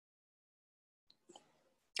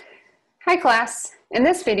Hi class, in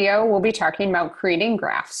this video we'll be talking about creating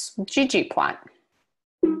graphs with ggplot.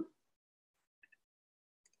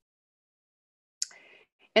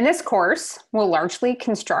 In this course, we'll largely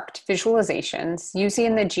construct visualizations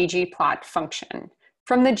using the ggplot function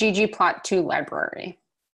from the ggplot2 library,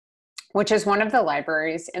 which is one of the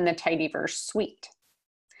libraries in the tidyverse suite.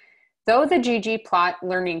 Though the ggplot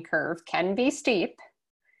learning curve can be steep,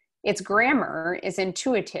 its grammar is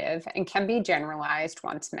intuitive and can be generalized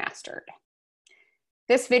once mastered.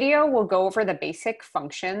 This video will go over the basic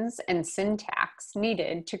functions and syntax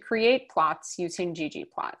needed to create plots using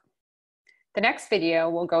ggplot. The next video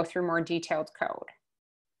will go through more detailed code.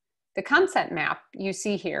 The concept map you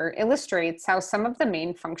see here illustrates how some of the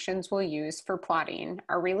main functions we'll use for plotting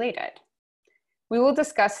are related. We will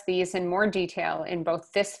discuss these in more detail in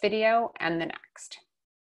both this video and the next.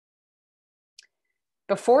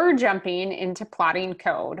 Before jumping into plotting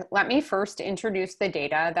code, let me first introduce the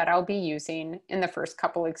data that I'll be using in the first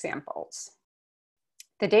couple examples.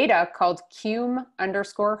 The data, called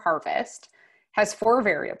cum_harvest, has 4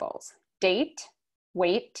 variables: date,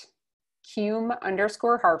 weight,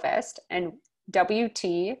 cum_harvest, and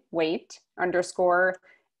WT, weight, _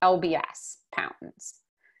 LBS, pounds.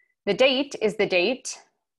 The date is the date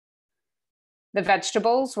the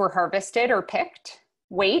vegetables were harvested or picked.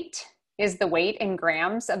 Weight is the weight in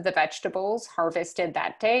grams of the vegetables harvested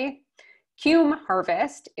that day. Cum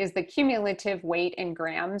harvest is the cumulative weight in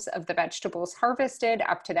grams of the vegetables harvested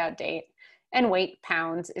up to that date. And weight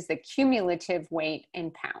pounds is the cumulative weight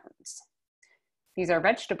in pounds. These are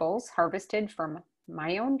vegetables harvested from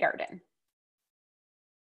my own garden.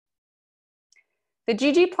 The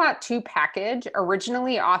ggplot2 package,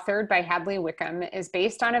 originally authored by Hadley Wickham, is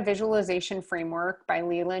based on a visualization framework by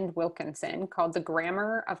Leland Wilkinson called the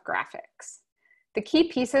Grammar of Graphics. The key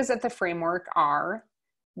pieces of the framework are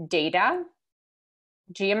data,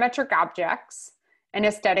 geometric objects, and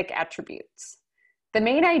aesthetic attributes. The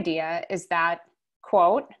main idea is that,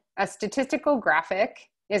 quote, a statistical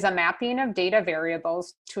graphic is a mapping of data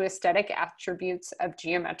variables to aesthetic attributes of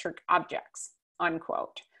geometric objects,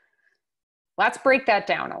 unquote. Let's break that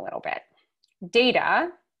down a little bit.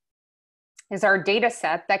 Data is our data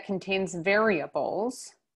set that contains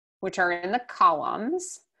variables, which are in the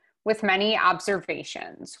columns, with many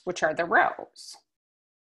observations, which are the rows.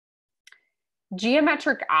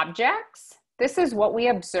 Geometric objects, this is what we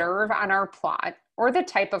observe on our plot or the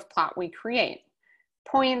type of plot we create: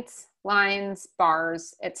 points, lines,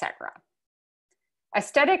 bars, etc.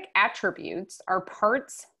 Aesthetic attributes are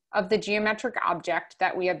parts of the geometric object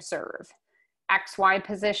that we observe: XY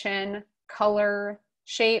position, color,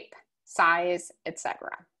 shape, size,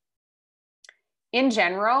 etc. In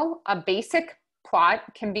general, a basic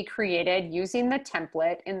plot can be created using the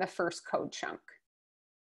template in the first code chunk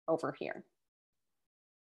over here.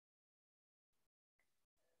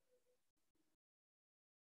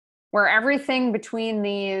 Where everything between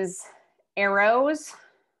these arrows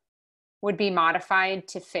would be modified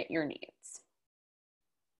to fit your needs.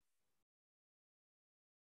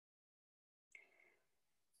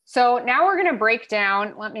 So now we're going to break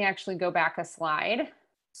down, let me actually go back a slide.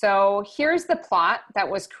 So here's the plot that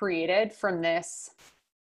was created from this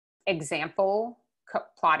example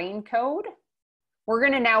plotting code. We're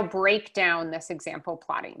going to now break down this example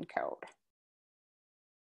plotting code.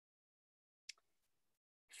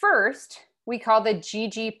 First, we call the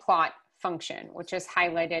ggplot function, which is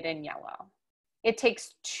highlighted in yellow. It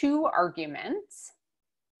takes 2 arguments,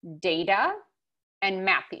 data and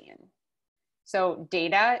mapping. So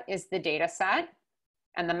data is the data set,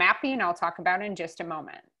 and the mapping I'll talk about in just a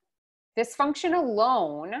moment. This function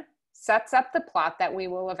alone sets up the plot that we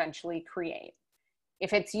will eventually create.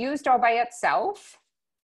 If it's used all by itself,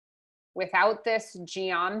 without this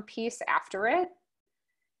geom piece after it,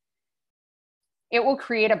 it will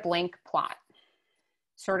create a blank plot,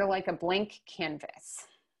 sort of like a blank canvas.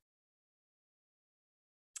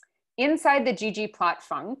 Inside the ggplot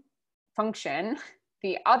function,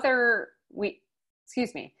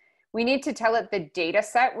 we need to tell it the data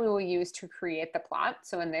set we will use to create the plot.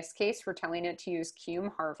 So in this case, we're telling it to use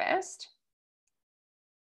cum harvest.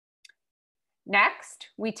 Next,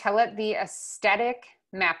 we tell it the aesthetic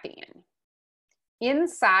mapping.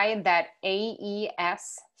 Inside that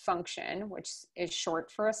AES function, which is short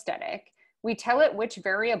for aesthetic, we tell it which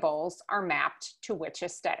variables are mapped to which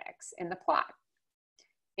aesthetics in the plot.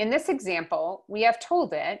 In this example, we have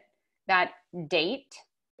told it that date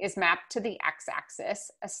is mapped to the x-axis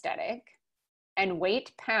aesthetic, and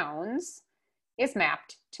weight pounds is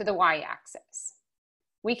mapped to the y-axis.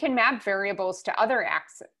 We can map variables to other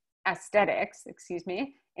aesthetics,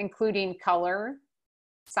 including color,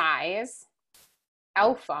 size,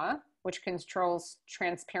 alpha, which controls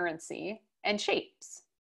transparency, and shapes.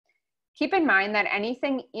 Keep in mind that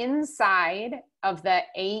anything inside of the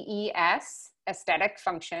AES, aesthetic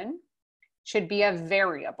function, should be a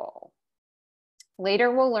variable.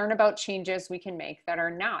 Later, we'll learn about changes we can make that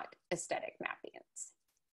are not aesthetic mappings.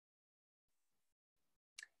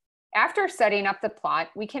 After setting up the plot,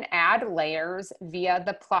 we can add layers via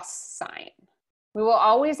the plus sign. We will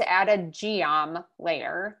always add a geom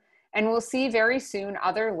layer, and we'll see very soon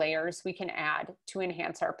other layers we can add to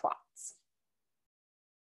enhance our plots.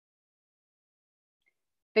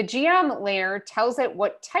 The geom layer tells it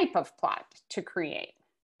what type of plot to create.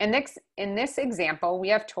 In this example, we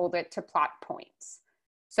have told it to plot points.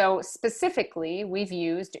 So specifically, we've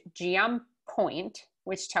used geom point,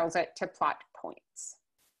 which tells it to plot points.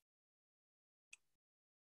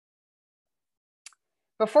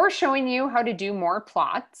 Before showing you how to do more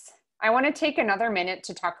plots, I want to take another minute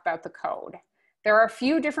to talk about the code. There are a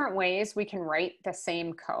few different ways we can write the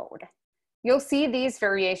same code. You'll see these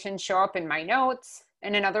variations show up in my notes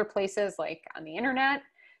and in other places like on the internet,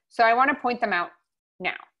 so I want to point them out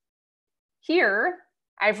now. Here,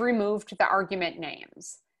 I've removed the argument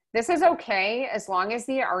names. This is okay as long as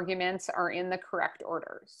the arguments are in the correct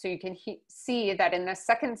order. So you can see that in the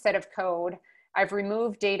second set of code, I've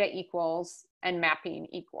removed data equals and mapping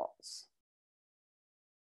equals.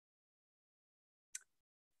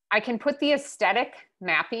 I can put the aesthetic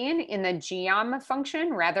mapping in the geom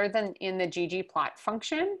function rather than in the ggplot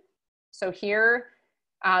function. So here,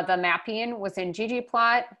 the mapping was in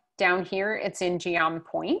ggplot. Down here, it's in geom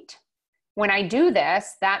point. When I do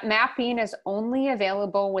this, that mapping is only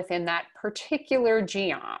available within that particular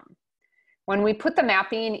geom. When we put the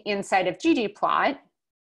mapping inside of ggplot,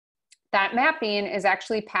 that mapping is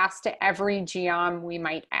actually passed to every geom we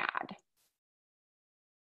might add.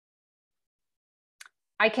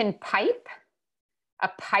 I can pipe. A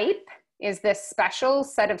pipe is this special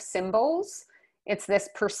set of symbols. It's this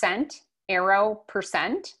percent, arrow,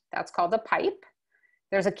 percent. That's called a pipe.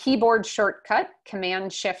 There's a keyboard shortcut,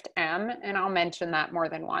 Command-Shift-M, and I'll mention that more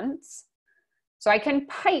than once. So I can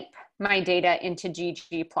pipe my data into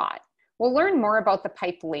ggplot. We'll learn more about the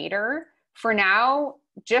pipe later. For now,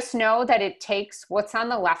 just know that it takes what's on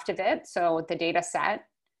the left of it, so the data set,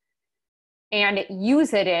 and it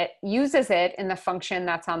uses it in the function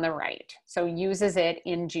that's on the right. So uses it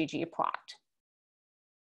in ggplot.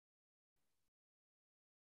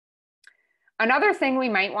 Another thing we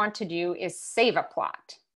might want to do is save a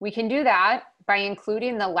plot. We can do that by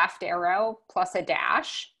including the left arrow plus a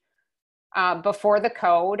dash before the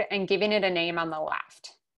code and giving it a name on the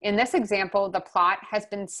left. In this example, the plot has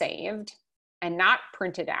been saved and not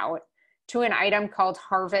printed out to an item called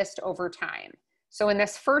harvest over time. So in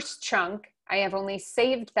this first chunk, I have only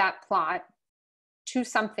saved that plot to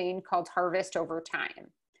something called harvest over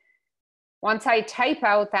time. Once I type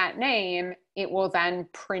out that name, it will then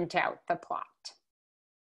print out the plot.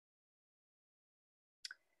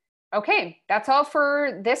 Okay, that's all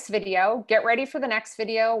for this video. Get ready for the next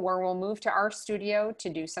video where we'll move to RStudio to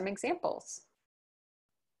do some examples.